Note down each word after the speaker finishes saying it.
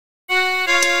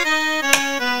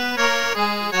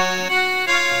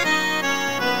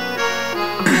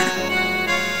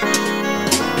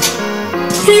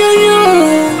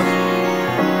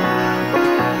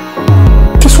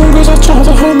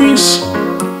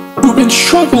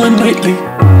struggling lately.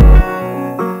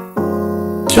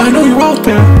 Yeah, I know you're out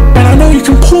there, and I know you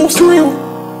can pull through.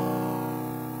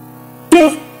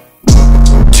 Yeah.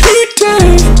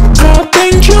 Today, I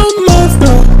banged your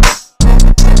mother.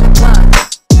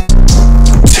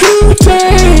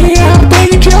 Today, I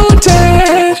banged your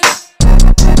dad.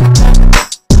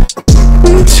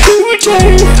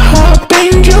 Today, I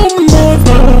banged your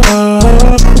mother.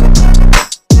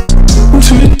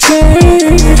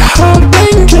 Today, I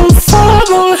banged your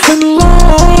father-in-law.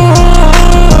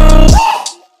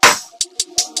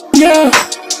 Yeah,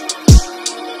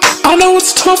 I know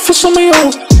it's tough for some of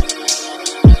y'all.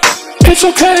 It's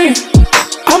okay,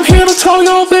 I'm here to tell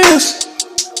y'all this.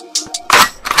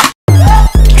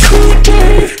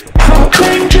 Today, I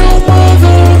banged your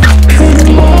mother-in-law.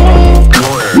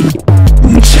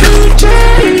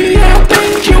 Today, I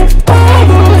banged your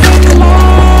father-in-law.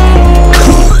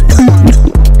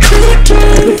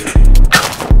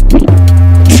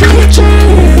 Today,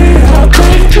 I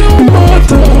banged your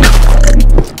mother.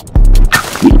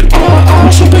 I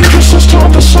also banged your sister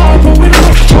on the side, but we don't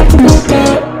have to talk about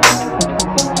that.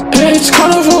 It's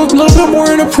kind of a little bit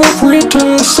more inappropriate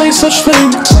to say such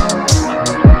things.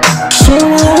 So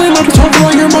we're only allowed to talk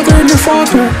about your mother and your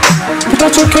father, but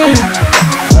that's okay.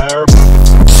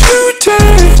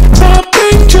 Today, I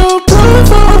banged your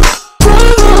brother.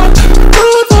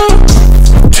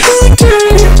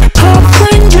 Today, I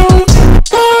banged your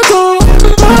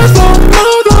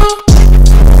mother.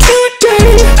 Today,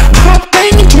 I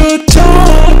banged your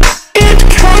dog and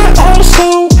cat also.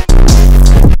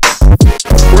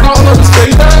 We're not allowed to say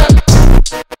that.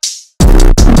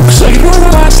 So ignore the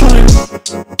last line.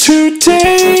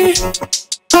 Today,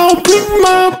 I'll bring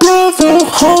my brother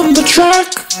on the track.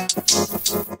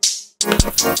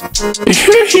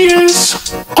 Here he is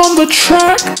on the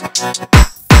track.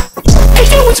 Hey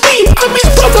yo, it's me, I'm his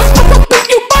brother, I'ma bang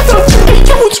your mother. Hey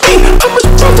yo, it's me, I'm his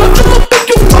brother, I'ma bang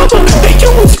your father. Hey yo,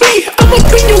 it's me, I'ma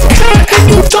bang your cat and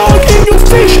your dog and your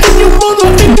fish and your mother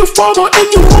and your father and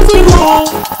your mother-in-law.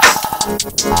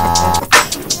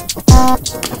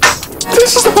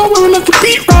 This is the part where we let the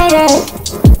beat ride out.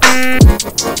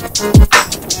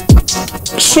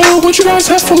 So, what'd you guys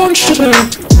have for lunch today?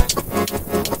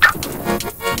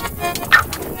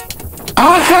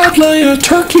 I had like a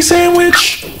turkey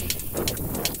sandwich